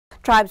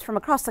Tribes from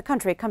across the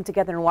country come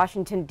together in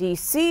Washington,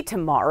 D.C.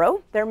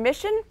 tomorrow. Their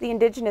mission, the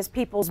Indigenous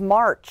Peoples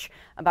March.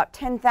 About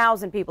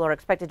 10,000 people are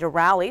expected to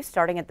rally,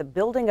 starting at the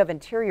Building of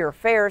Interior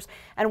Affairs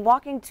and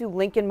walking to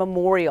Lincoln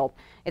Memorial.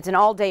 It's an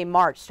all-day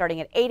march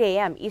starting at 8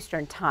 a.m.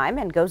 Eastern Time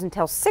and goes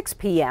until 6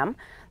 p.m.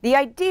 The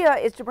idea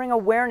is to bring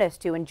awareness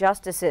to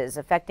injustices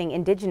affecting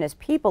Indigenous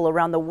people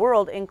around the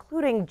world,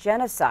 including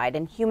genocide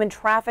and human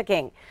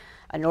trafficking.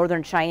 A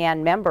Northern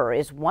Cheyenne member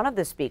is one of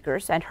the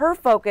speakers, and her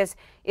focus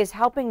is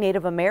helping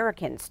Native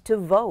Americans to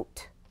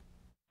vote.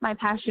 My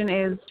passion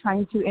is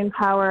trying to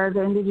empower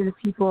the Indigenous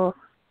people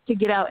to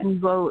get out and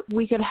vote.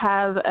 We could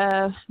have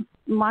a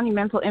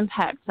monumental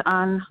impact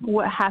on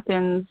what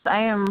happens.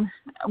 I am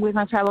with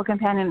my tribal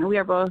companion. We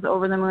are both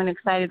over the moon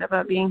excited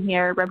about being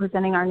here,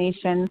 representing our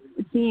nation,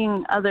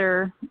 seeing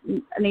other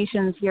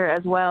nations here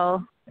as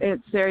well.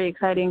 It's very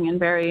exciting and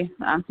very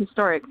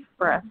historic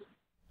for us.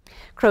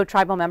 Crow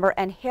tribal member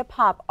and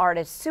hip-hop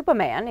artist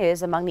Superman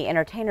is among the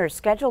entertainers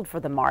scheduled for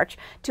the march.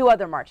 Two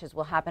other marches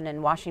will happen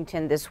in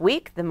Washington this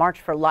week, the March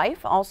for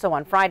Life also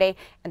on Friday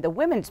and the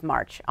Women's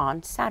March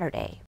on Saturday.